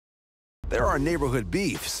there are neighborhood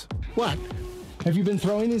beefs. What? Have you been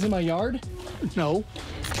throwing these in my yard? No.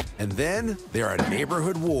 And then there are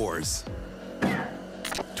neighborhood wars.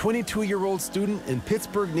 22-year-old student and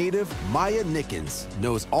Pittsburgh native Maya Nickens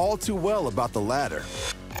knows all too well about the latter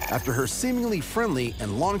after her seemingly friendly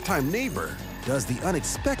and longtime neighbor does the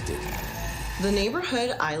unexpected. The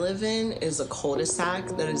neighborhood I live in is a cul-de-sac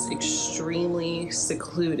that is extremely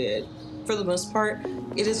secluded. For the most part,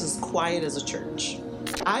 it is as quiet as a church.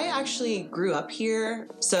 I actually grew up here,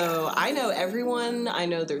 so I know everyone, I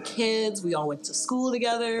know their kids, we all went to school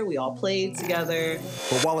together, we all played together.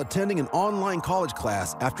 But while attending an online college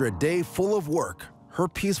class after a day full of work, her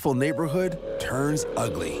peaceful neighborhood turns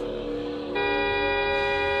ugly.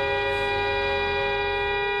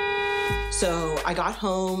 So I got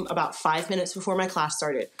home about 5 minutes before my class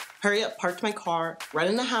started. Hurry up, parked my car, run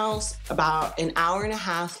in the house. About an hour and a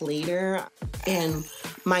half later, and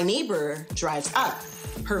my neighbor drives up.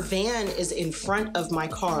 Her van is in front of my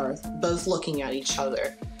car, both looking at each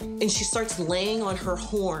other. And she starts laying on her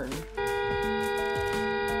horn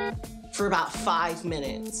for about 5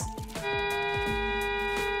 minutes.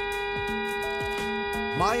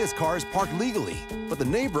 Maya's car is parked legally, but the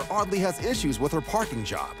neighbor oddly has issues with her parking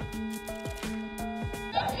job.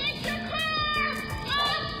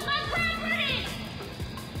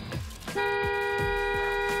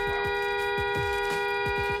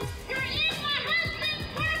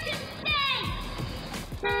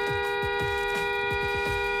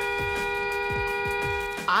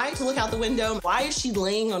 I look out the window. Why is she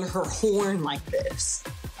laying on her horn like this?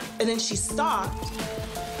 And then she stopped,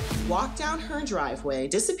 walked down her driveway,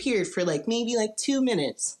 disappeared for maybe 2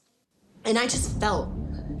 minutes. And I just felt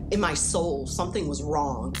in my soul something was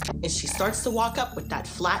wrong. And she starts to walk up with that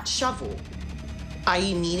flat shovel. I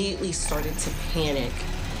immediately started to panic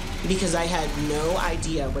because I had no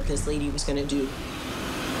idea what this lady was gonna do.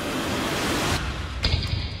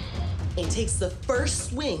 And takes the first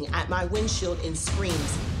swing at my windshield and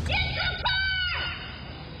screams, "Get your car!"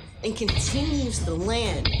 And continues to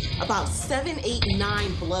land about 7, 8,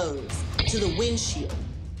 9 blows to the windshield,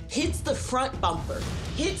 hits the front bumper,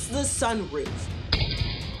 hits the sunroof.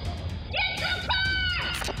 Get your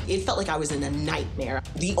car! It felt like I was in a nightmare.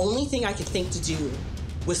 The only thing I could think to do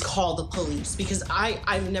was call the police because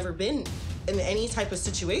I've never been in any type of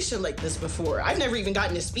situation like this before. I've never even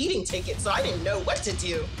gotten a speeding ticket, so I didn't know what to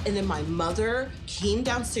do. And then my mother came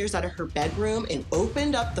downstairs out of her bedroom and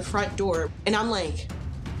opened up the front door. And I'm like,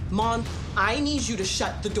 Mom, I need you to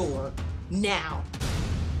shut the door now.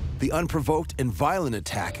 The unprovoked and violent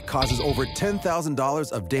attack causes over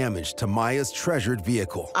 $10,000 of damage to Maya's treasured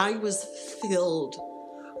vehicle. I was filled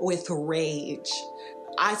with rage.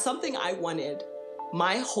 Something I wanted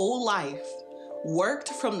my whole life, worked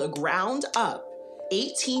from the ground up,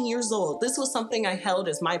 18 years old. This was something I held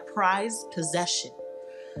as my prized possession,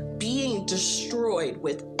 being destroyed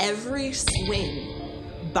with every swing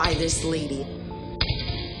by this lady.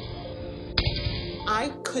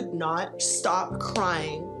 I could not stop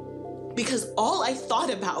crying because all I thought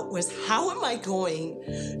about was how am I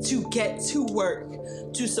going to get to work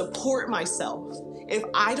to support myself if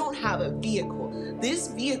I don't have a vehicle? This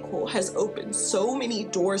vehicle has opened so many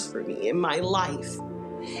doors for me in my life,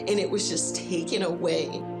 and it was just taken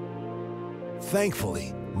away.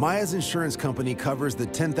 Thankfully, Maya's insurance company covers the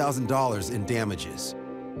 $10,000 in damages.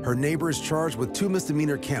 Her neighbor is charged with 2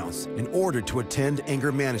 misdemeanor counts in order to attend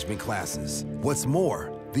anger management classes. What's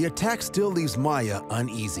more, the attack still leaves Maya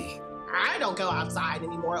uneasy. I don't go outside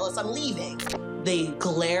anymore unless I'm leaving. They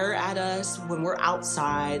glare at us when we're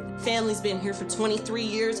outside. Family's been here for 23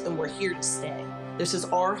 years and we're here to stay. This is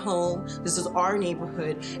our home, this is our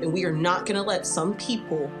neighborhood, and we are not gonna let some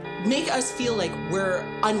people make us feel like we're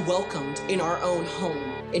unwelcomed in our own home.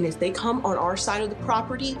 And if they come on our side of the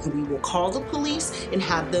property, we will call the police and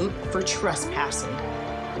have them for trespassing.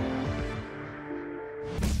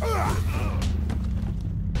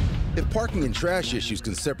 If parking and trash issues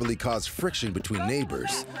can separately cause friction between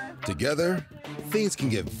neighbors, together, things can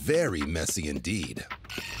get very messy indeed.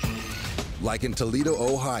 Like in Toledo,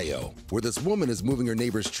 Ohio, where this woman is moving her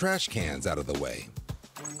neighbor's trash cans out of the way.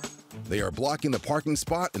 They are blocking the parking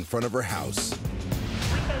spot in front of her house.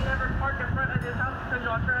 We can never park in front of this house because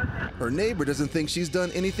y'all trespassing. Her neighbor doesn't think she's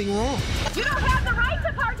done anything wrong. You don't have the right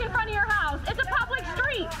to park in front of your house. It's a public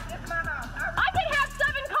street. It's my house. I can have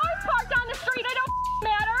 7 cars parked on the street. It don't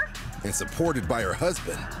matter. And supported by her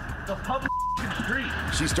husband, It's a public street.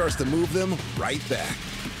 she starts to move them right back.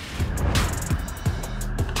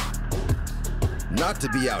 Not to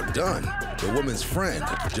be outdone, the woman's friend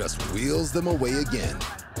just wheels them away again.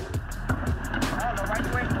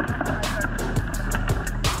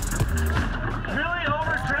 Really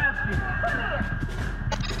over traffic.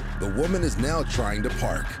 The woman is now trying to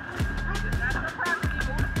park.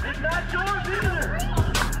 It's not yours either.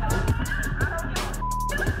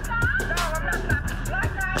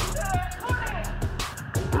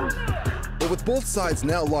 But with both sides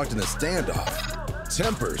now locked in a standoff,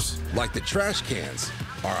 tempers, like the trash cans,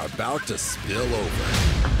 are about to spill over.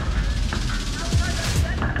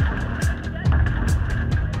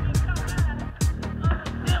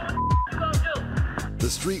 The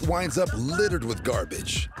street winds up littered with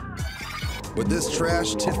garbage. But this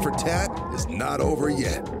trash tit for tat is not over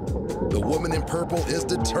yet. The woman in purple is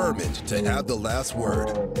determined to have the last word.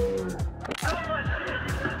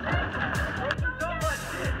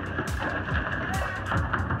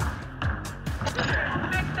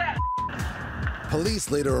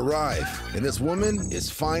 Police later arrive, and this woman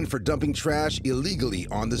is fined for dumping trash illegally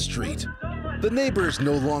on the street. The neighbors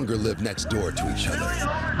no longer live next door to each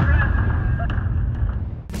other.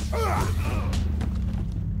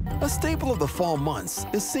 A staple of the fall months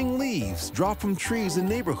is seeing leaves drop from trees in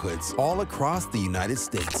neighborhoods all across the United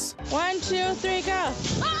States. 1, 2, 3, go.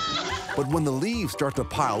 But when the leaves start to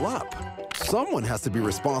pile up, someone has to be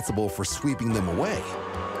responsible for sweeping them away.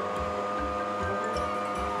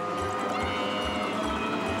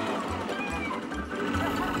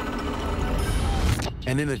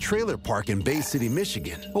 And in a trailer park in Bay City,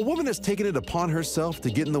 Michigan, a woman has taken it upon herself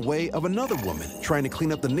to get in the way of another woman trying to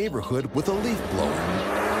clean up the neighborhood with a leaf blower.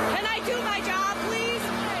 Can I do my job, please?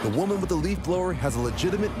 The woman with the leaf blower has a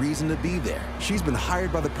legitimate reason to be there. She's been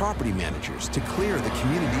hired by the property managers to clear the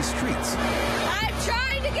community's streets. I'm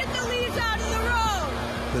trying to get the leaves out of the road.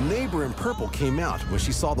 The neighbor in purple came out when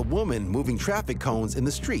she saw the woman moving traffic cones in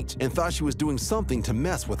the street and thought she was doing something to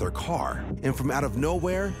mess with her car. And from out of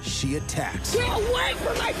nowhere, she attacks. Get away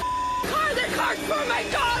from my car! The car's for my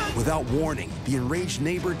daughter! Without warning, the enraged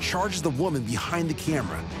neighbor charges the woman behind the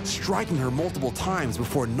camera, striking her multiple times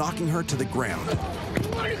before knocking her to the ground.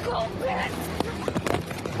 Wanna go,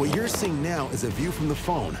 bitch? What you're seeing now is a view from the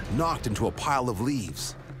phone, knocked into a pile of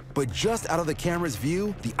leaves. But just out of the camera's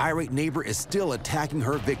view, the irate neighbor is still attacking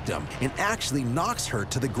her victim and actually knocks her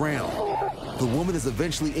to the ground. The woman is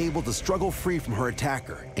eventually able to struggle free from her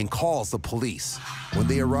attacker and calls the police. When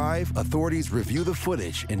they arrive, authorities review the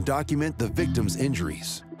footage and document the victim's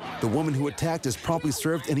injuries. The woman who attacked is promptly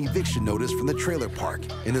served an eviction notice from the trailer park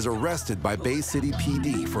and is arrested by Bay City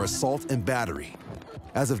PD for assault and battery.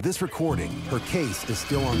 As of this recording, her case is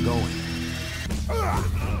still ongoing.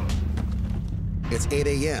 It's 8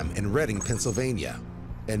 a.m. in Reading, Pennsylvania,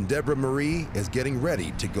 and Deborah Marie is getting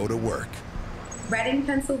ready to go to work. Reading,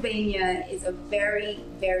 Pennsylvania is a very,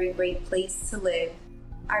 very great place to live.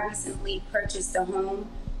 I recently purchased a home,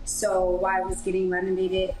 so while I was getting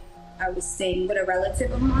renovated, I was staying with a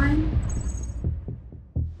relative of mine.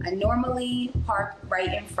 I normally park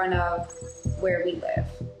right in front of where we live,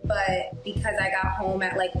 but because I got home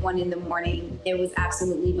at like 1 in the morning, there was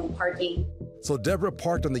absolutely no parking. So Deborah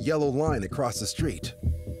parked on the yellow line across the street.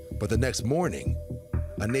 But the next morning,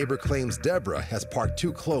 a neighbor claims Deborah has parked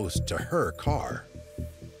too close to her car.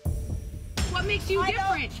 What makes you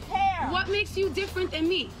different? I don't care. What makes you different than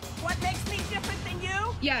me? What makes me different than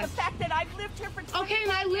you? Yes. The fact that I've lived here for 20 Okay,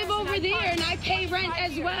 and I live over there and I pay rent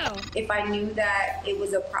as well. If I knew that it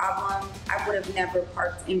was a problem, I would have never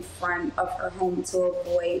parked in front of her home to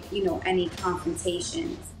avoid, any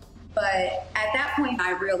confrontations. But at that point,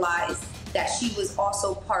 I realized that she was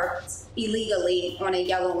also parked illegally on a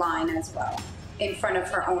yellow line as well, in front of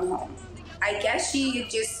her own home. I guess she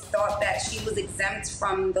just thought that she was exempt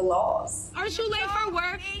from the laws. Aren't you late for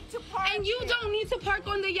work? And you don't need to park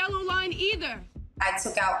on the yellow line either. I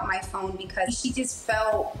took out my phone because she just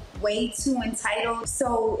felt way too entitled,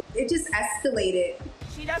 so it just escalated.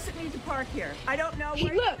 She doesn't need to park here. I don't know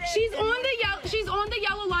where Look, she's on the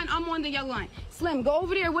yellow line. I'm on the yellow line. Slim, go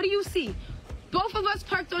over there. What do you see? Both of us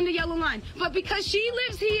parked on the yellow line. But because she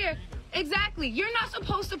lives here, exactly, you're not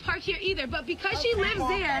supposed to park here either. But because she lives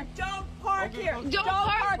there, don't park here. Don't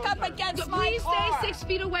park up against my Please car. stay 6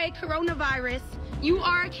 feet away. Coronavirus. You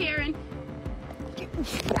are a Karen.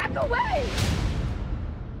 Back away.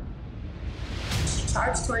 She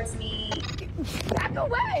charged towards me. Back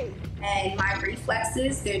away. And my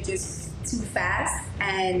reflexes, they're just too fast.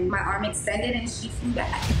 And my arm extended and she flew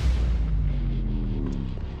back.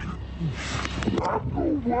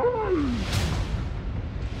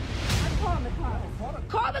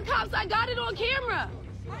 Call the cops. I got it on camera.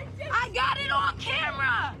 I got it on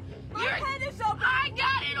camera. My head is open. I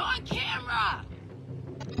got it on camera.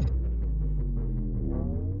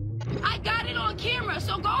 I got it on camera,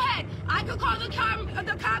 so go ahead. I could call the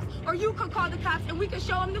cops, or you could call the cops, and we could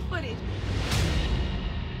show them the footage.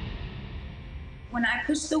 When I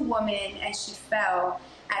pushed the woman and she fell,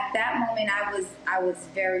 at that moment I was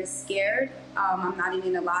very scared. I'm not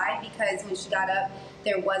even gonna lie, because when she got up,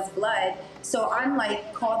 there was blood. So I'm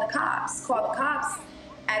like, call the cops.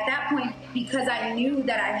 At that point, because I knew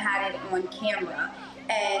that I had it on camera,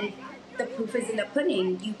 and the proof is in the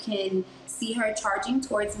pudding. You can see her charging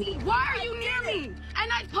towards me. Why are you near me?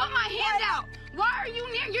 And I put my hand out. Why are you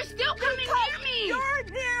near? You're still coming near me. You're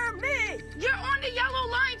near me. You're on the yellow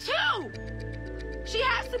line too. She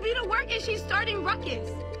has to be to work and she's starting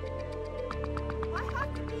ruckus. I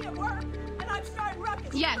have to be at work and I'm starting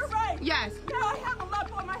ruckus. Yes. You're right. Yes. Now I have a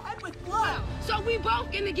lump on my head with blood. So we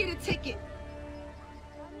both gonna get a ticket.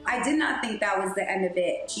 I did not think that was the end of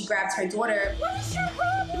it. She grabbed her daughter. What is your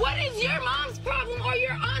problem? What is your mom's problem or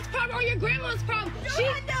your aunt's problem or your grandma's problem?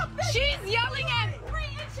 She's yelling at 3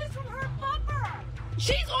 inches from her bumper.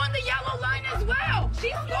 She's on the yellow line as well.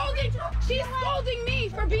 She's scolding me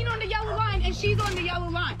for being on the yellow line, and she's on the yellow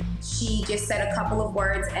line. She just said a couple of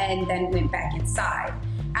words and then went back inside.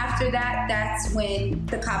 After that, that's when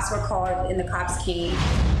the cops were called and the cops came.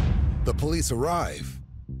 The police arrive,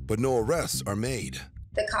 but no arrests are made.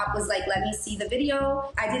 The cop was like, let me see the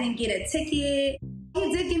video. I didn't get a ticket.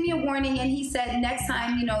 He did give me a warning, and he said next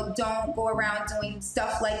time, you know, don't go around doing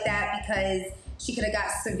stuff like that because she could have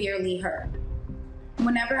got severely hurt.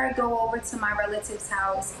 Whenever I go over to my relative's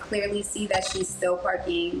house, I clearly see that she's still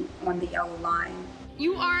parking on the yellow line.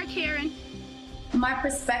 You are Karen. My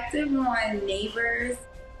perspective on neighbors,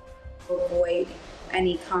 avoid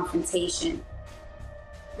any confrontation.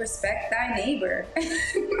 Respect thy neighbor.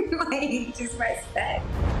 Like, just respect.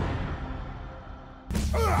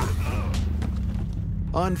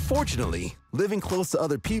 Unfortunately, living close to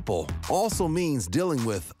other people also means dealing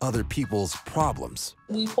with other people's problems.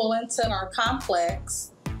 We pull into our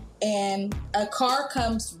complex and a car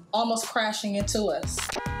comes almost crashing into us.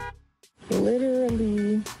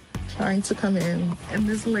 Literally trying to come in, and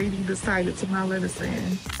this lady decided to not let us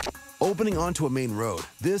in. Opening onto a main road,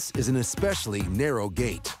 this is an especially narrow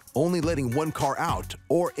gate, only letting one car out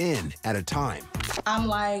or in at a time. I'm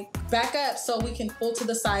like, back up so we can pull to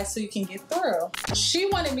the side so you can get through. She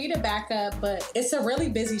wanted me to back up, but it's a really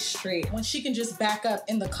busy street when she can just back up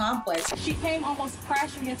in the complex. She came almost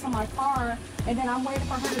crashing into my car, and then I'm waiting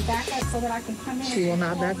for her to back up so that I can come in. She will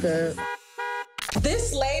not back up.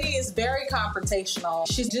 This lady is very confrontational.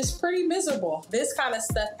 She's just pretty miserable. This kind of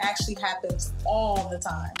stuff actually happens all the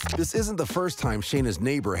time. This isn't the first time Shayna's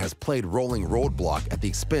neighbor has played rolling roadblock at the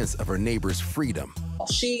expense of her neighbor's freedom.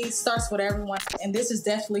 She starts with everyone, and this is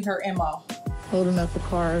definitely her MO. Holding up the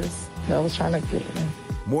cars that was trying to get in.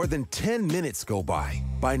 More than 10 minutes go by.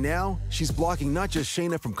 By now, she's blocking not just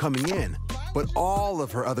Shayna from coming in, but all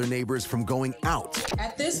of her other neighbors from going out.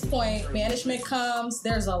 At this point, management comes,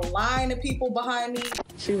 there's a line of people behind me.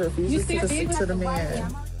 She refuses to speak to the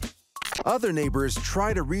man. Other neighbors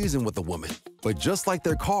try to reason with the woman, but just like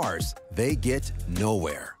their cars, they get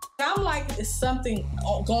nowhere. I'm like, is something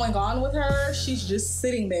going on with her? She's just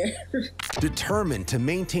sitting there. Determined to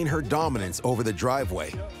maintain her dominance over the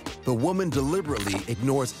driveway, the woman deliberately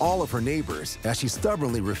ignores all of her neighbors as she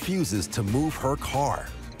stubbornly refuses to move her car.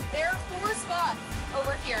 There are 4 spots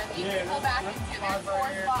over here. You can pull back into. There's 4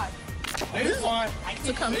 spots. They just want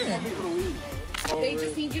to come in. They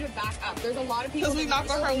just need you to back up. There's a lot of people. Because we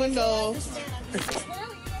knocked on her window.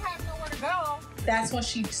 Clearly, you don't have nowhere to go. That's when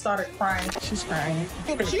she started crying. She's crying.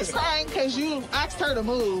 She's crying because you asked her to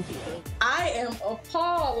move. I am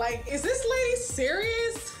appalled. Like, is this lady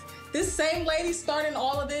serious? This same lady starting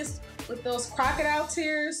all of this with those crocodile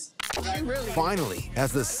tears? Finally,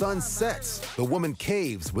 as the sun sets, the woman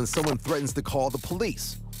caves when someone threatens to call the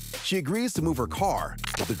police. She agrees to move her car,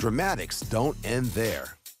 but the dramatics don't end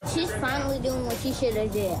there. She's finally doing what she should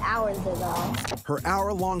have did hours ago. Her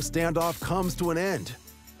hour-long standoff comes to an end.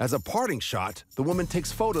 As a parting shot, the woman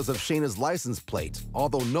takes photos of Shayna's license plate,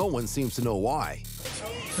 although no one seems to know why.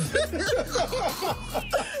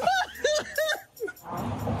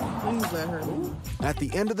 Please let her leave. At the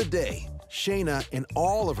end of the day, Shayna and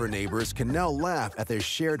all of her neighbors can now laugh at their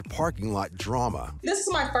shared parking lot drama. This is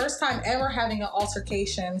my first time ever having an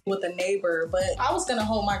altercation with a neighbor, but I was gonna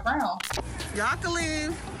hold my ground. Y'all can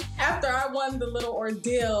leave. After I won the little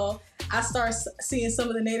ordeal, I started seeing some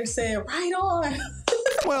of the neighbors say, right on.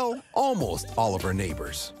 Well, almost all of her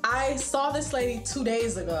neighbors. I saw this lady 2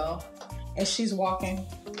 days ago, and she's walking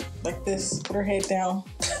like this, put her head down.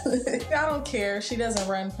 I don't care. She doesn't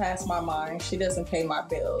run past my mind. She doesn't pay my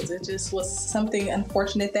bills. It just was something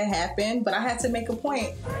unfortunate that happened, but I had to make a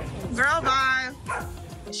point. Girl, bye.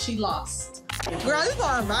 She lost. Girl, you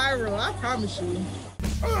going viral, I promise you.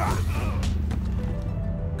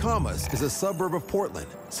 Bahamas is a suburb of Portland,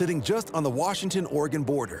 sitting just on the Washington-Oregon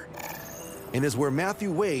border, and is where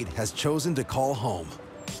Matthew Wade has chosen to call home.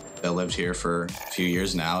 I lived here for a few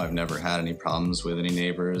years now. I've never had any problems with any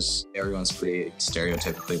neighbors. Everyone's pretty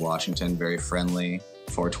stereotypically Washington, very friendly,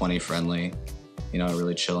 420 friendly, you know, a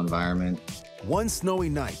really chill environment. One snowy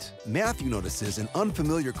night, Matthew notices an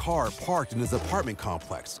unfamiliar car parked in his apartment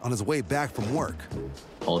complex on his way back from work.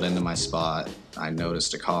 Pulled into my spot. I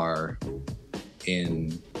noticed a car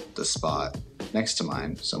in the spot next to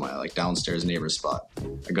mine, so my downstairs neighbor's spot.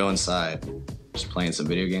 I go inside, just playing some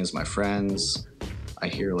video games with my friends. I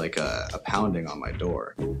hear a pounding on my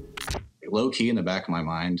door. Low key in the back of my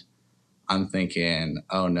mind, I'm thinking,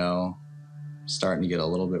 oh no, starting to get a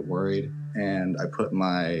little bit worried. And I put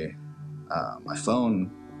my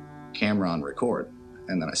phone camera on record,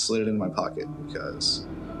 and then I slid it in my pocket because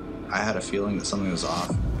I had a feeling that something was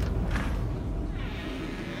off.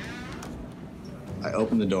 I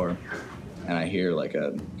open the door and I hear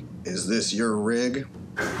is this your rig?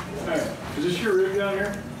 Hey, is this your rig down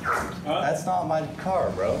here? Huh? That's not my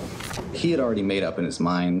car, bro. He had already made up in his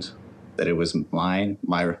mind that it was mine,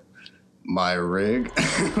 my rig.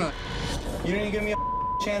 You didn't give me a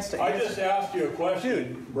chance to answer. I just asked you a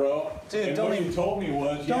question, bro. Dude, and what you told me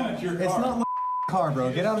was, yeah, it's your car. It's not my car,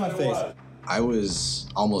 bro. Get out of my face. I was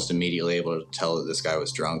almost immediately able to tell that this guy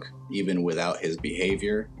was drunk, even without his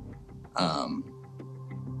behavior.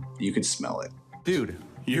 You could smell it. Dude,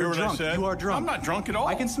 You hear what drunk. I said? You are drunk. I'm not drunk at all.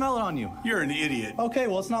 I can smell it on you. You're an idiot. Okay,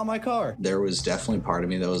 well, it's not my car. There was definitely part of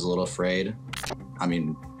me that was a little afraid. I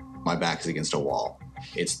mean, my back is against a wall.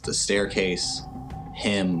 It's the staircase,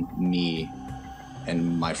 him, me,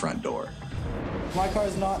 and my front door. My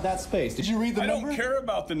car's not that space. Did you read the number? I don't care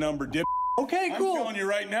about the number, dip. Okay, cool. I'm telling you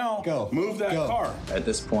right now, go. Move that car. At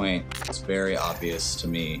this point, it's very obvious to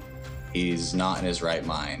me he's not in his right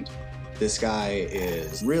mind. This guy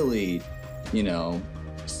is really,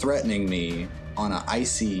 threatening me on an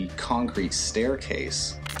icy concrete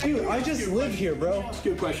staircase. Dude, I just live here, bro. Ask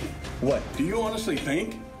you a question. What? Do you honestly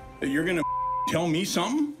think that you're gonna tell me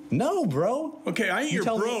something? No, bro. Okay, I ain't your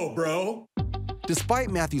bro. Despite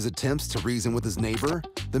Matthew's attempts to reason with his neighbor,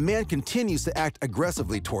 the man continues to act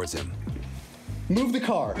aggressively towards him. Move the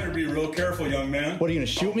car. You better be real careful, young man. What, are you gonna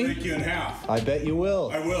shoot me? I'll break you in half. I bet you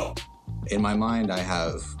will. I will. In my mind, I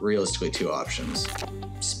have realistically two options.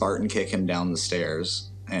 Spartan kick him down the stairs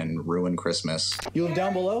and ruin Christmas. You live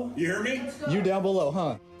down below? You hear me? You down below,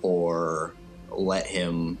 huh? Or let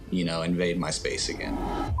him, invade my space again.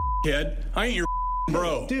 Kid, I ain't your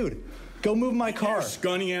bro. Dude, go move my car. Your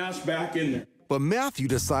scunny ass back in there. But Matthew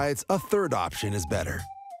decides a third option is better.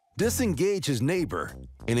 Disengage his neighbor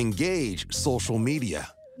and engage social media.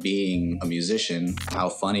 Being a musician, how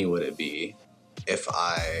funny would it be if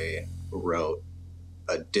I wrote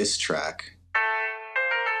a diss track?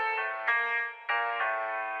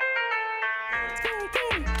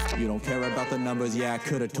 You don't care about the numbers, yeah, I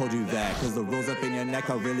could've told you that. Cause the rolls up in your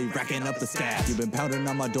neck are really racking up the stats. You've been pounding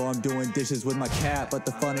on my door, I'm doing dishes with my cat. But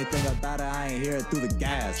the funny thing about it, I ain't hear it through the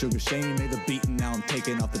gas. Sugar Shane made the beat and now I'm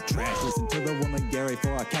taking off the trash. Listen to the woman Gary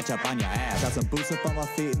before I catch up on your ass. Got some boots up on my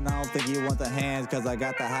feet and I don't think you want the hands. Cause I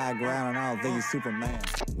got the high ground and I don't think you're Superman.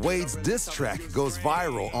 Wade's diss track goes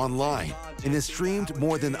viral online and is streamed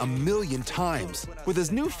more than 1 million times. With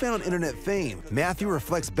his newfound internet fame, Matthew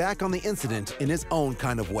reflects back on the incident in his own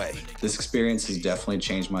kind of way. This experience has definitely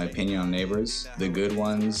changed my opinion on neighbors. The good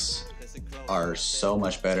ones are so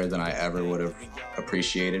much better than I ever would have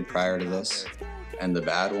appreciated prior to this. And the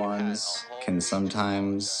bad ones can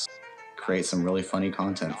sometimes create some really funny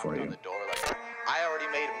content for you. I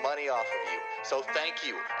already made money off of you, so thank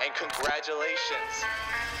you and congratulations.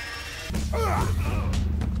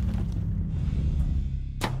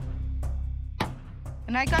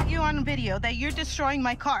 And I got you on video that you're destroying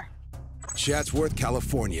my car. Chatsworth,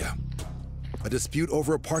 California. A dispute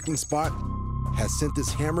over a parking spot has sent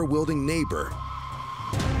this hammer-wielding neighbor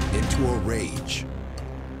into a rage.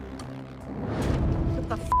 Get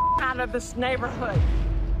the out of this neighborhood.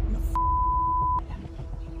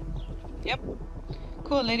 Yep.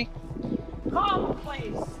 Cool, lady. Call,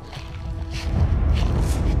 please.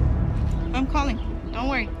 I'm calling. Don't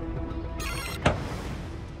worry.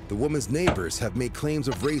 The woman's neighbors have made claims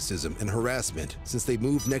of racism and harassment since they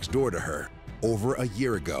moved next door to her over a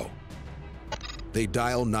year ago. They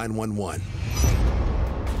dial 911.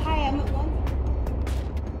 Hi, I'm at one.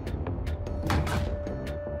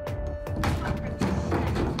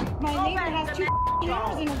 My neighbor has 2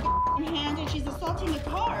 hammers in her hand and she's assaulting the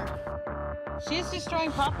car. She's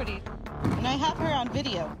destroying property, and I have her on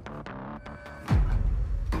video.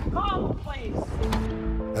 Call, please.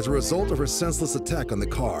 As a result of her senseless attack on the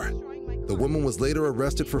car, The woman was later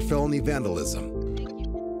arrested for felony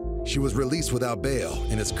vandalism. She was released without bail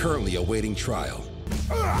and is currently awaiting trial.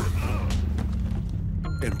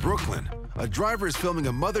 In Brooklyn, a driver is filming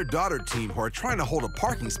a mother-daughter team who are trying to hold a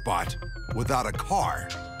parking spot without a car.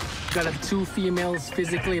 Got two females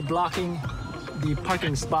physically blocking the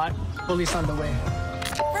parking spot. Police on the way.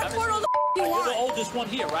 Report all the you want. You're the oldest one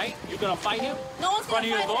here, right? You're gonna fight him? No one's gonna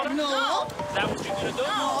fight him. No. Is that what you're gonna do?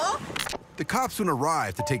 No. The cops soon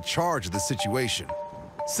arrive to take charge of the situation.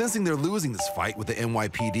 Sensing they're losing this fight with the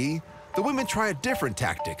NYPD, the women try a different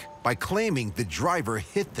tactic by claiming the driver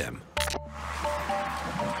hit them.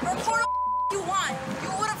 Report all you want. You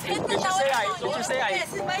would have hit me. Did you say I?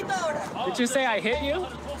 Yes, it's my daughter. Did you say I hit you?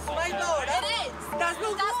 It's my daughter. It is. That's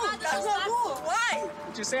no good. That's not good. Why?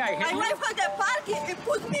 Did you say I hit you? I went for the parking. It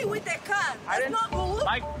put me with the car. That's not good.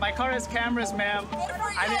 My car has cameras, ma'am.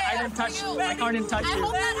 I didn't touch you. My car didn't touch you. I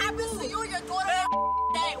hope that happens to you. Your daughter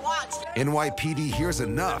day. Watch. NYPD hears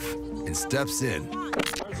enough and steps in.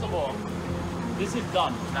 First of all, this is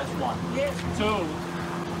done. That's one. Yes. Two,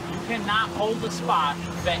 you cannot hold the spot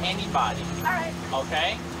for anybody. All right.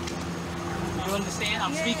 Okay? You understand?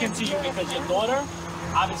 I'm speaking to you because your daughter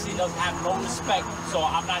obviously doesn't have no respect, so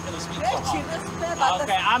I'm not going to speak to her.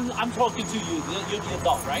 Okay, I'm talking to you. You're the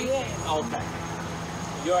adult, right? Yeah. Okay.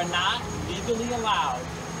 You're not legally allowed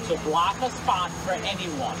to block a spot for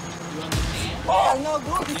anyone. You understand? Yeah, no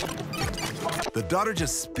good. The daughter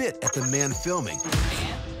just spit at the man filming.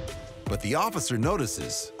 But the officer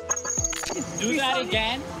notices. Do that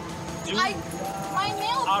again. My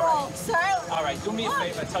nail broke, sir. All right, do me a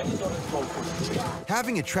favor. Tell your daughter to go.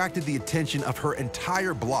 Having attracted the attention of her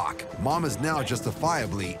entire block, Mom is now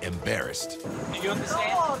justifiably embarrassed. Do you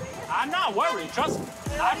understand? No. I'm not worried. Trust me.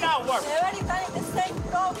 I'm not worried. Everybody the same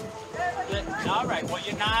go. All right, well,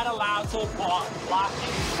 you're not allowed to block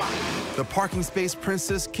any spot. The parking space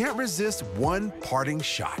princess can't resist one parting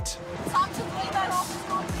shot.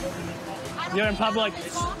 You're in public.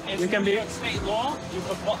 You can be state law.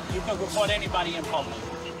 You can report anybody in public.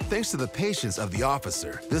 Thanks to the patience of the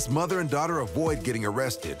officer, this mother and daughter avoid getting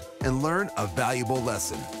arrested and learn a valuable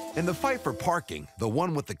lesson. In the fight for parking, the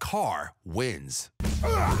one with the car wins.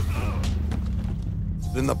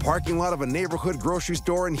 In the parking lot of a neighborhood grocery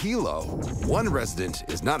store in Hilo, one resident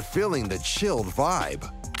is not feeling the chilled vibe.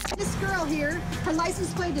 This girl here, her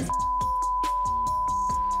license plate is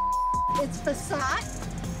it's Passat,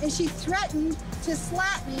 and she threatened to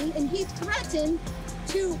slap me, and he threatened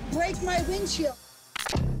to break my windshield.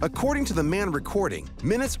 According to the man recording,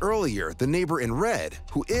 minutes earlier, the neighbor in red,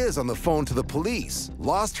 who is on the phone to the police,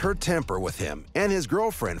 lost her temper with him and his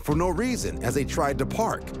girlfriend for no reason as they tried to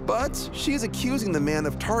park. But she's accusing the man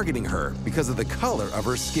of targeting her because of the color of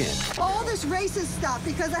her skin. All this racist stuff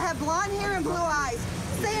because I have blonde hair and blue eyes.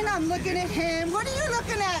 Saying I'm looking at him. What are you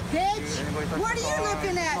looking at, bitch? What are you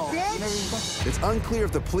looking at, bitch? It's unclear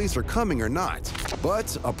if the police are coming or not,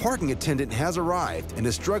 but a parking attendant has arrived and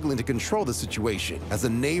is struggling to control the situation as the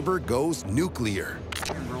neighbor goes nuclear.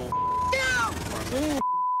 No! No,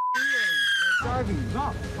 it's not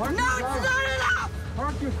enough!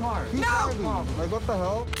 Park your car. No! Like, what the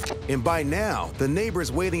hell? And by now, the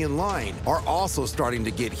neighbors waiting in line are also starting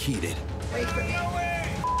to get heated. Wait for me.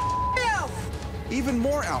 Even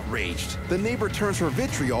more outraged, the neighbor turns her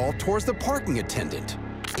vitriol towards the parking attendant.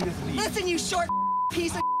 Listen, you short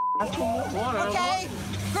piece of okay?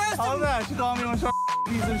 Grow some she called me a short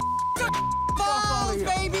piece of balls,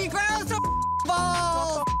 baby! Grow some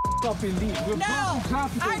balls! No,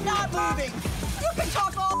 I'm not moving. You can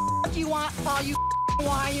talk all you want, all you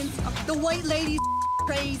lions. The white lady's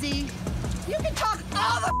crazy. You can talk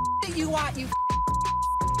all the that you want, you.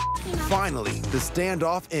 Finally, the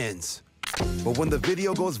standoff ends. But when the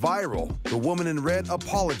video goes viral, the woman in red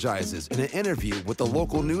apologizes in an interview with the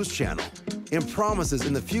local news channel and promises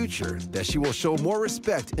in the future that she will show more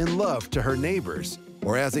respect and love to her neighbors,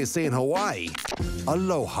 or as they say in Hawaii,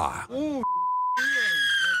 aloha. Ooh.